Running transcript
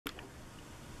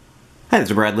Hi, this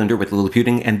is Brad Linder with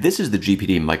Liliputing, and this is the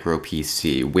GPD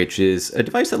MicroPC, which is a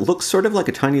device that looks sort of like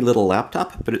a tiny little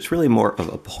laptop, but it's really more of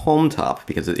a palm top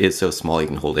because it is so small you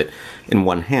can hold it in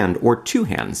one hand or two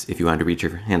hands if you want to reach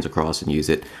your hands across and use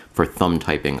it for thumb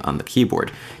typing on the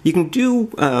keyboard. You can do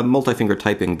multi-finger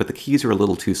typing, but the keys are a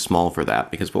little too small for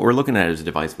that because what we're looking at is a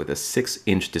device with a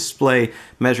 6-inch display,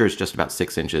 measures just about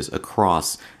 6 inches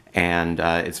across, and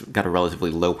it's got a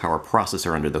relatively low power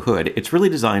processor under the hood. It's really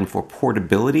designed for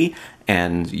portability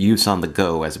and use on the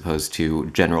go as opposed to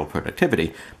general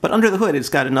productivity. But under the hood, it's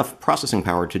got enough processing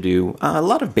power to do a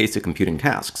lot of basic computing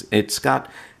tasks. It's got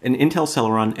an Intel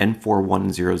Celeron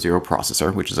N4100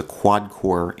 processor, which is a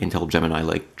quad-core Intel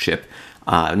Gemini-like chip.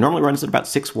 It normally runs at about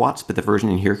 6 watts, but the version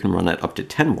in here can run at up to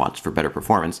 10 watts for better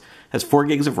performance. Has 4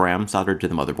 gigs of RAM soldered to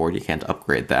the motherboard, you can't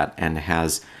upgrade that, and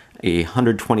has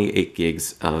 128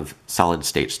 gigs of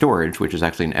solid-state storage, which is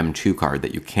actually an M2 card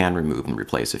that you can remove and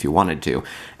replace if you wanted to.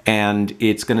 And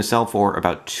it's going to sell for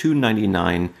about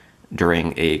 $299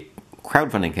 during a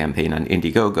crowdfunding campaign on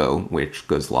Indiegogo, which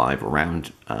goes live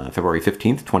around February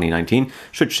 15th, 2019.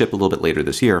 Should ship a little bit later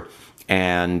this year.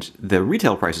 And the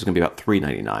retail price is going to be about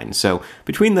 $399. So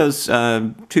between those two,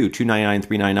 $299,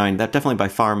 $399, that definitely by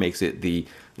far makes it the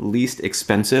least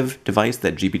expensive device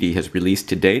that GPD has released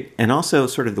to date, and also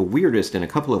sort of the weirdest in a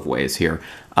couple of ways here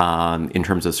in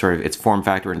terms of sort of its form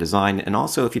factor and design. And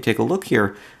also, if you take a look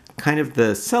here, kind of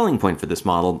the selling point for this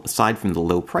model, aside from the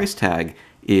low price tag,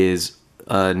 is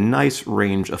a nice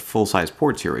range of full-size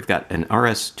ports here. We've got an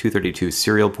RS-232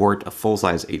 serial port, a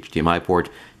full-size HDMI port,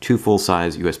 2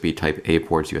 full-size USB Type-A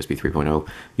ports, USB 3.0,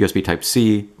 USB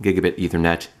Type-C, Gigabit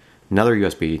Ethernet, another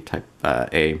USB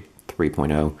Type-A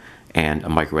 3.0, and a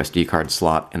micro SD card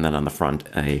slot, and then on the front,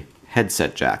 a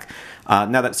headset jack.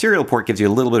 Now that serial port gives you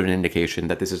a little bit of an indication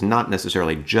that this is not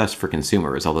necessarily just for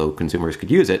consumers, although consumers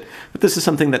could use it, but this is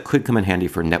something that could come in handy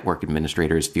for network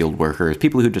administrators, field workers,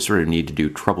 people who just sort of need to do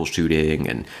troubleshooting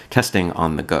and testing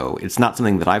on the go. It's not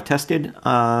something that I've tested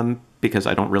because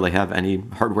I don't really have any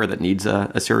hardware that needs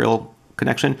a serial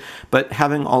connection, but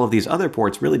having all of these other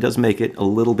ports really does make it a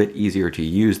little bit easier to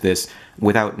use this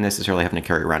without necessarily having to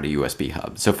carry around a USB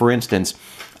hub. So for instance,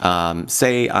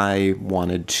 say I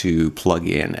wanted to plug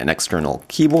in an external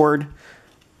keyboard,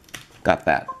 got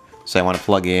that. So I want to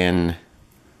plug in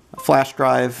a flash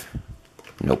drive,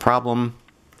 no problem.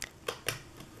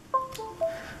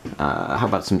 How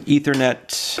about some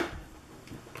Ethernet?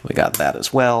 We got that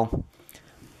as well.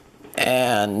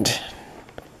 And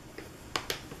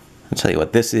I'll tell you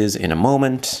what this is in a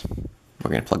moment.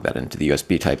 We're going to plug that into the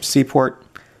USB Type-C port.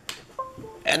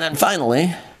 And then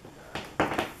finally,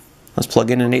 let's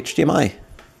plug in an HDMI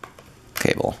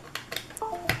cable.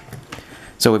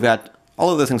 So we've got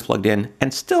all of those things plugged in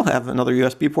and still have another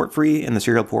USB port free in the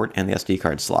serial port and the SD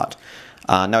card slot.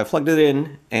 Now I plugged it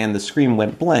in and the screen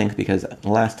went blank because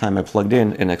last time I plugged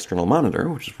in an external monitor,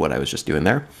 which is what I was just doing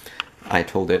there, I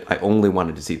told it I only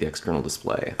wanted to see the external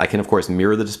display. I can, of course,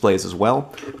 mirror the displays as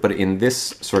well, but in this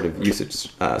sort of usage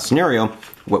scenario,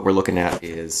 what we're looking at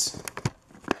is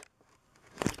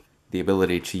the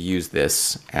ability to use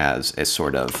this as a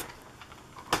sort of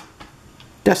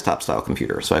desktop-style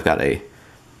computer. So I've got a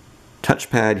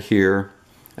touchpad here,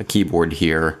 a keyboard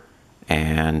here,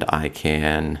 and I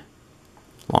can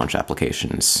launch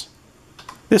applications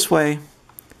this way.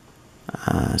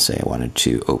 Say I wanted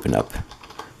to open up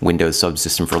Windows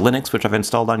subsystem for Linux, which I've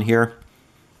installed on here.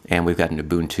 And we've got an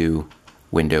Ubuntu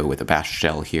window with a bash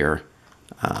shell here.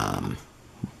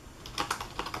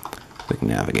 We can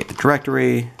navigate the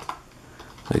directory.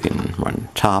 We can run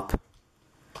top,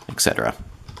 etc.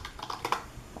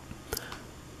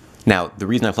 Now, the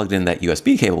reason I plugged in that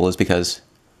USB cable is because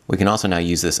we can also now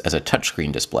use this as a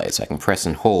touchscreen display. So I can press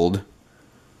and hold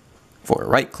for a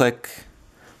right click.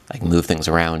 I can move things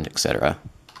around, etc.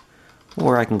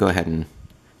 Or I can go ahead and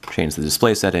change the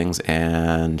display settings,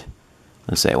 and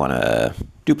let's say I want to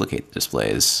duplicate the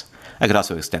displays. I could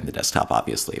also extend the desktop,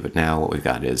 obviously, but now what we've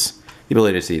got is the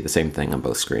ability to see the same thing on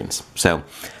both screens. So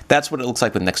that's what it looks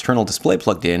like with an external display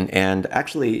plugged in, and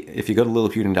actually, if you go to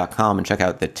liliputing.com and check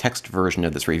out the text version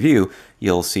of this review,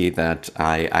 you'll see that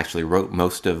I actually wrote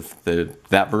most of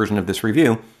that version of this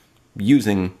review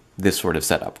using this sort of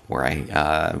setup where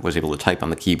I was able to type on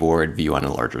the keyboard, view on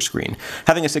a larger screen.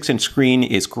 Having a 6-inch screen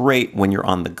is great when you're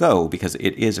on the go because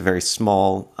it is a very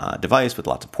small device with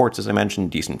lots of ports, as I mentioned,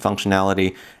 decent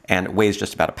functionality, and it weighs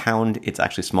just about a pound. It's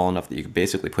actually small enough that you could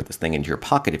basically put this thing into your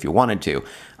pocket if you wanted to.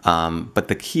 But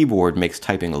the keyboard makes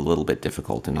typing a little bit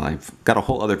difficult, and I've got a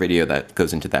whole other video that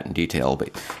goes into that in detail, but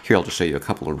here I'll just show you a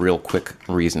couple of real quick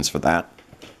reasons for that.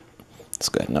 Let's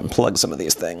go ahead and unplug some of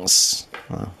these things.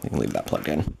 We can leave that plugged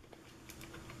in.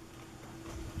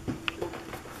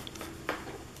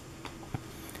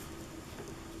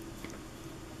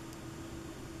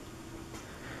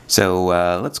 So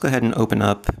let's go ahead and open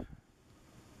up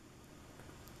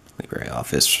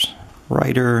LibreOffice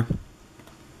Writer.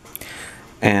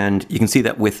 And you can see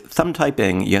that with thumb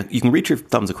typing, you can reach your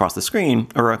thumbs across the screen,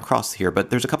 or across here, but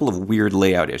there's a couple of weird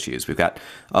layout issues. We've got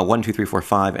 1, 2, 3, 4,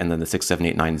 5, and then the 6, 7,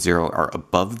 8, 9, 0 are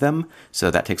above them, so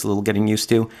that takes a little getting used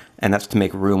to. And that's to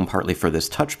make room partly for this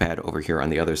touchpad over here on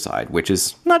the other side, which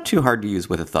is not too hard to use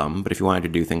with a thumb, but if you wanted to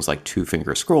do things like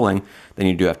two-finger scrolling, then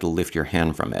you do have to lift your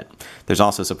hand from it. There's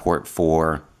also support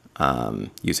for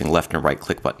using left and right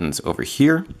click buttons over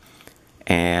here.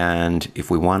 And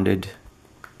if we wanted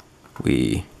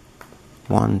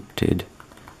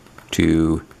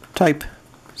to type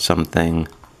something,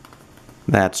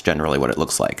 that's generally what it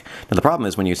looks like. Now the problem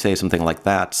is when you say something like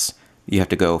that, you have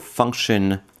to go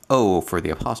function O for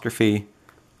the apostrophe.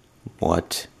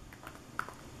 What?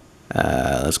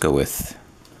 Let's go with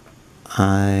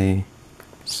I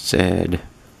said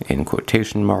in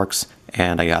quotation marks,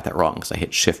 and I got that wrong because I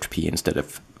hit Shift P instead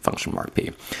of function mark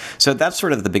P. So that's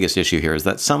sort of the biggest issue here, is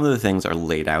that some of the things are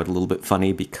laid out a little bit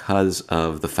funny because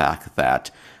of the fact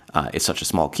that it's such a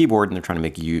small keyboard and they're trying to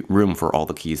make room for all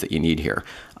the keys that you need here.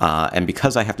 And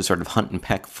because I have to sort of hunt and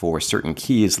peck for certain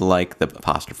keys like the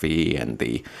apostrophe and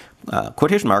the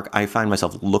quotation mark, I find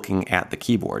myself looking at the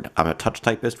keyboard. I'm a touch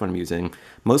typist when I'm using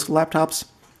most laptops.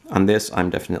 On this,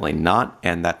 I'm definitely not,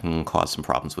 and that can cause some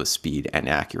problems with speed and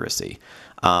accuracy.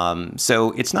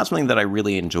 So it's not something that I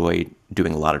really enjoy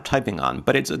doing a lot of typing on,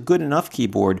 but it's a good enough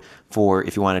keyboard for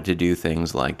if you wanted to do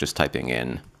things like just typing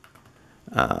in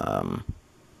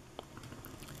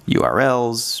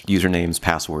URLs, usernames,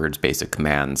 passwords, basic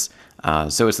commands.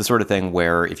 So it's the sort of thing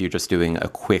where if you're just doing a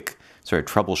quick sort of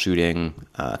troubleshooting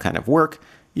kind of work,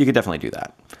 you could definitely do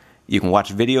that. You can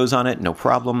watch videos on it, no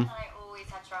problem.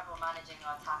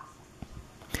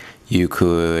 You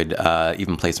could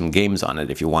even play some games on it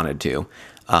if you wanted to.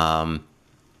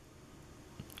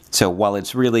 So while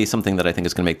it's really something that I think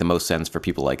is going to make the most sense for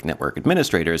people like network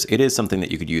administrators, it is something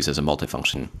that you could use as a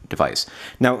multifunction device.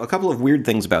 Now, a couple of weird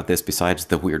things about this besides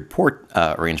the weird port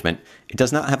arrangement, it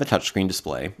does not have a touchscreen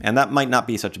display, and that might not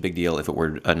be such a big deal if it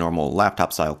were a normal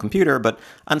laptop-style computer, but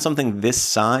on something this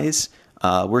size,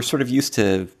 we're sort of used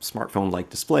to smartphone-like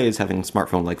displays having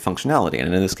smartphone-like functionality,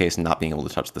 and in this case, not being able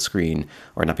to touch the screen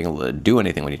or not being able to do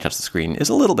anything when you touch the screen is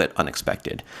a little bit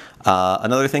unexpected.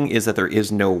 Another thing is that there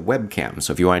is no webcam,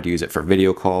 so if you wanted to use it for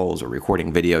video calls or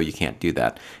recording video, you can't do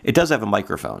that. It does have a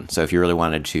microphone, so if you really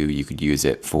wanted to, you could use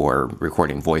it for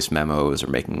recording voice memos or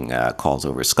making calls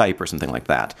over Skype or something like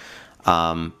that.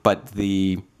 Oh,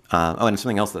 and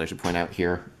something else that I should point out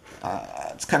here.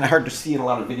 It's kind of hard to see in a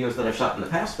lot of videos that I've shot in the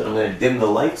past, but I'm going to dim the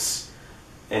lights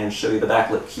and show you the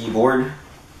backlit keyboard.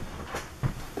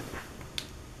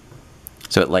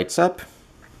 So it lights up,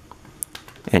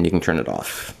 and you can turn it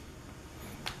off.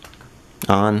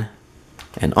 On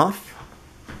and off.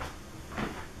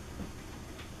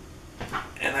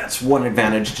 And that's one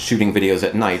advantage to shooting videos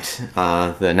at night.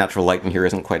 The natural light in here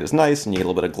isn't quite as nice, and you get a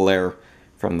little bit of glare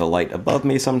from the light above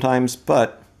me sometimes,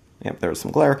 but yep, there's some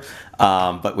glare,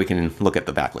 but we can look at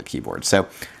the backlit keyboard. So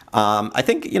I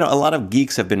think, a lot of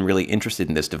geeks have been really interested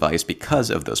in this device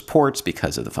because of those ports,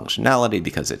 because of the functionality,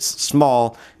 because it's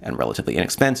small and relatively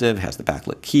inexpensive, has the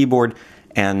backlit keyboard,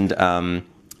 and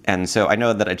so I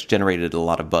know that it's generated a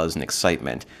lot of buzz and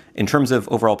excitement. In terms of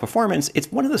overall performance,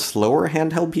 it's one of the slower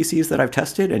handheld PCs that I've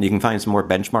tested, and you can find some more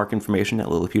benchmark information at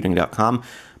liliputing.com,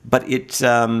 but it's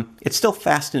still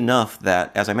fast enough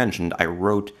that, as I mentioned, I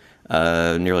wrote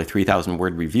nearly 3,000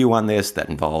 word review on this that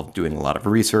involved doing a lot of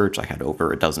research. I had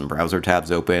over a dozen browser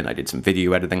tabs open. I did some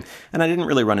video editing, and I didn't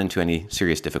really run into any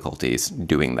serious difficulties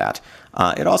doing that.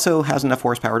 It also has enough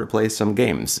horsepower to play some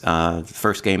games. The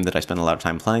first game that I spent a lot of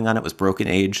time playing on it was Broken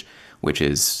Age, which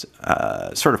is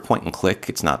sort of point and click.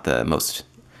 It's not the most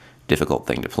difficult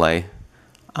thing to play.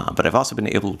 But I've also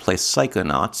been able to play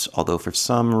Psychonauts, although for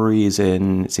some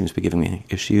reason it seems to be giving me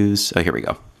issues. Oh, here we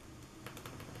go.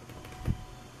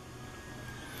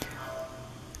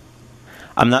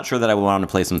 I'm not sure that I would want to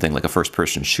play something like a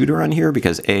first-person shooter on here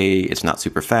because A, it's not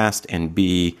super fast, and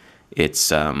B, it's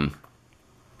going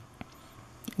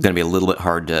to be a little bit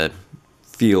hard to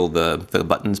feel the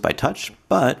buttons by touch,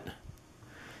 but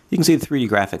you can see the 3D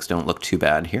graphics don't look too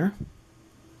bad here.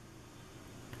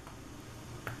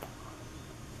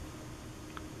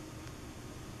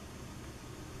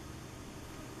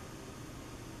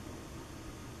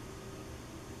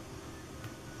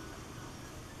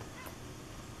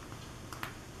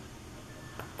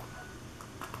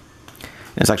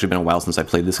 It's actually been a while since I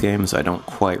played this game, so I don't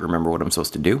quite remember what I'm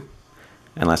supposed to do.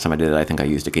 And last time I did it, I think I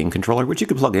used a game controller, which you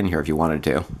could plug in here if you wanted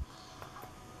to.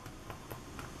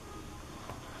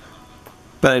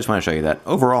 But I just want to show you that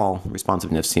overall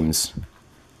responsiveness seems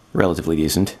relatively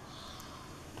decent.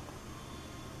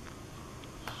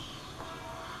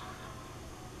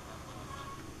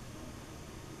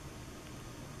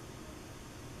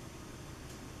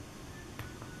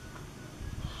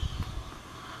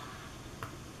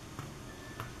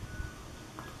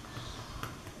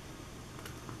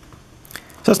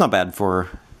 So it's not bad for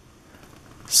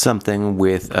something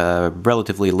with a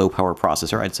relatively low power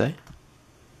processor, I'd say.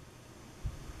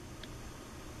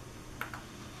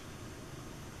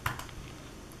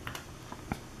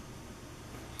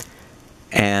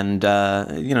 And,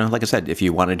 you know, like I said, if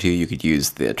you wanted to, you could use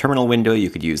the terminal window, you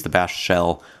could use the bash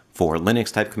shell for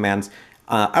Linux type commands.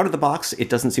 Out of the box, it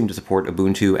doesn't seem to support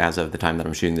Ubuntu as of the time that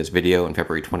I'm shooting this video in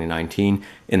February 2019.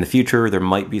 In the future, there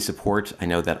might be support. I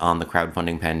know that on the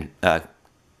crowdfunding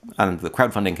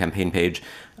campaign page,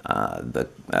 the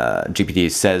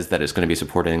GPD says that it's going to be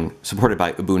supported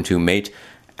by Ubuntu Mate.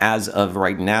 As of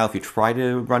right now, if you try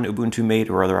to run Ubuntu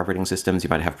Mate or other operating systems, you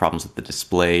might have problems with the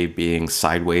display being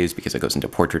sideways because it goes into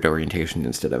portrait orientation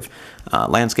instead of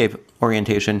landscape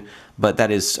orientation. But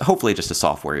that is hopefully just a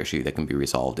software issue that can be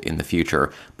resolved in the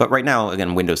future. But right now,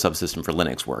 again, Windows Subsystem for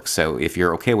Linux works. So if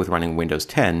you're okay with running Windows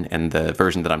 10, and the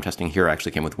version that I'm testing here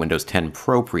actually came with Windows 10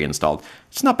 Pro pre-installed,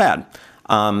 it's not bad.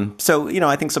 So, you know,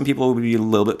 I think some people would be a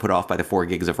little bit put off by the 4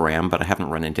 gigs of RAM, but I haven't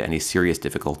run into any serious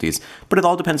difficulties. But it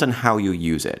all depends on how you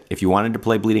use it. If you wanted to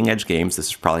play bleeding edge games, this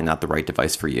is probably not the right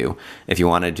device for you. If you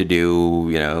wanted to do,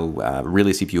 you know,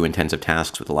 really CPU intensive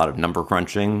tasks with a lot of number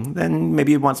crunching, then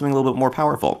maybe you'd want something a little bit more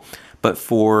powerful. But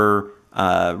for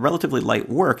relatively light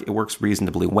work, it works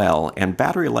reasonably well, and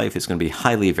battery life is going to be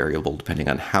highly variable depending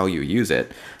on how you use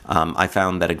it. I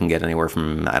found that it can get anywhere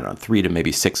from, I don't know, 3 to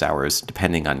maybe 6 hours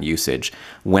depending on usage.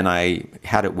 When I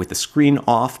had it with the screen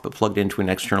off but plugged into an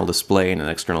external display and an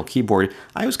external keyboard,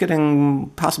 I was getting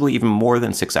possibly even more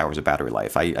than 6 hours of battery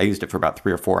life. I used it for about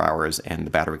 3 or 4 hours, and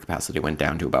the battery capacity went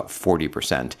down to about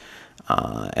 40%.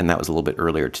 And that was a little bit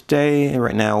earlier today.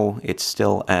 Right now, it's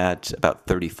still at about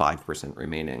 35%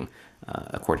 remaining,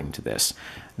 according to this.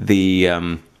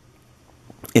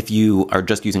 If you are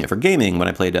just using it for gaming, when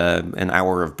I played an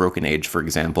hour of Broken Age, for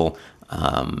example,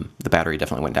 the battery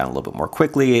definitely went down a little bit more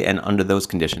quickly. And under those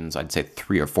conditions, I'd say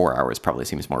 3 or 4 hours probably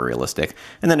seems more realistic.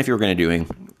 And then if you were going to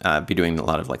be doing a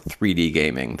lot of like 3D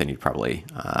gaming, then you'd probably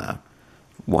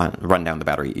run down the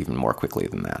battery even more quickly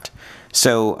than that.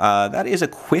 So that is a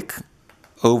quick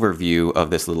overview of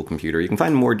this little computer. You can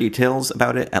find more details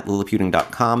about it at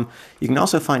liliputing.com. You can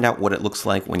also find out what it looks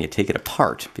like when you take it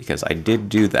apart, because I did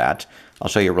do that. I'll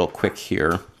show you real quick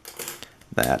here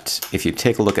that if you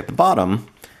take a look at the bottom,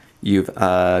 you've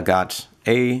got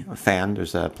a fan.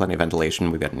 There's plenty of ventilation.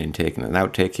 We've got an intake and an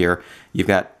outtake here. You've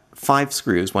got 5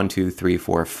 screws, 1, 2, 3,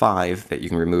 4, 5, that you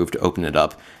can remove to open it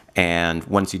up. And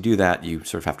once you do that, you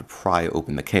sort of have to pry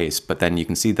open the case. But then you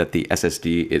can see that the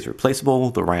SSD is replaceable,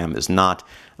 the RAM is not.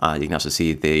 You can also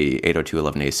see the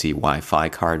 802.11ac Wi-Fi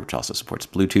card, which also supports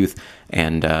Bluetooth.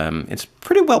 And it's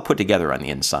pretty well put together on the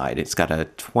inside. It's got a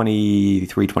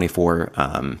 24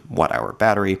 watt-hour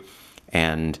battery,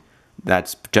 and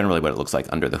that's generally what it looks like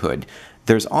under the hood.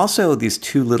 There's also these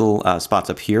 2 little spots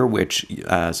up here which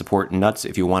support nuts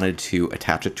if you wanted to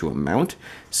attach it to a mount.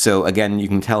 So again, you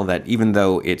can tell that even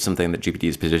though it's something that GPD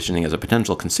is positioning as a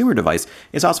potential consumer device,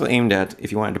 it's also aimed at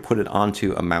if you wanted to put it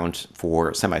onto a mount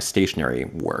for semi-stationary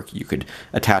work. You could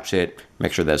attach it,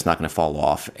 make sure that it's not going to fall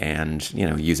off, and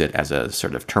use it as a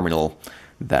sort of terminal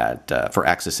that for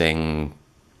accessing,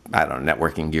 I don't know,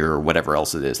 networking gear or whatever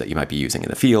else it is that you might be using in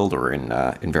the field or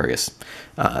in various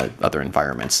other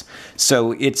environments.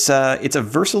 So it's a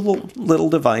versatile little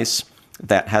device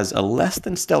that has a less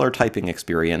than stellar typing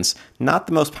experience, not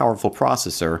the most powerful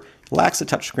processor, lacks a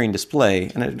touchscreen display,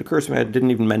 and it occurs to me I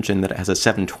didn't even mention that it has a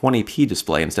 720p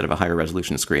display instead of a higher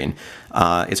resolution screen.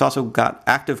 It's also got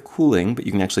active cooling, but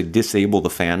you can actually disable the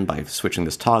fan by switching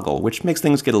this toggle, which makes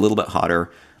things get a little bit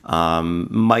hotter.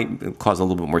 Might cause a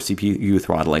little bit more CPU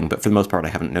throttling, but for the most part I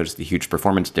haven't noticed a huge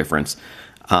performance difference.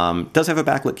 Does have a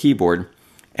backlit keyboard,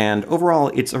 and overall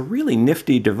it's a really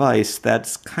nifty device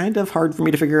that's kind of hard for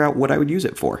me to figure out what I would use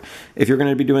it for. If you're going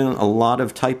to be doing a lot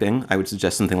of typing, I would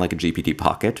suggest something like a GPD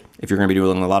Pocket. If you're going to be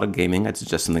doing a lot of gaming, I'd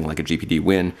suggest something like a GPD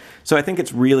Win. So I think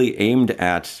it's really aimed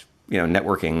at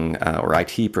networking or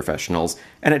IT professionals,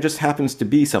 and it just happens to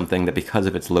be something that, because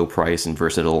of its low price and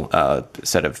versatile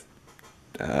set of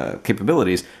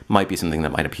capabilities, might be something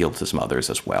that might appeal to some others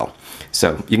as well.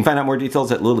 So you can find out more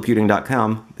details at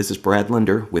liliputing.com. This is Brad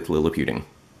Linder with Liliputing.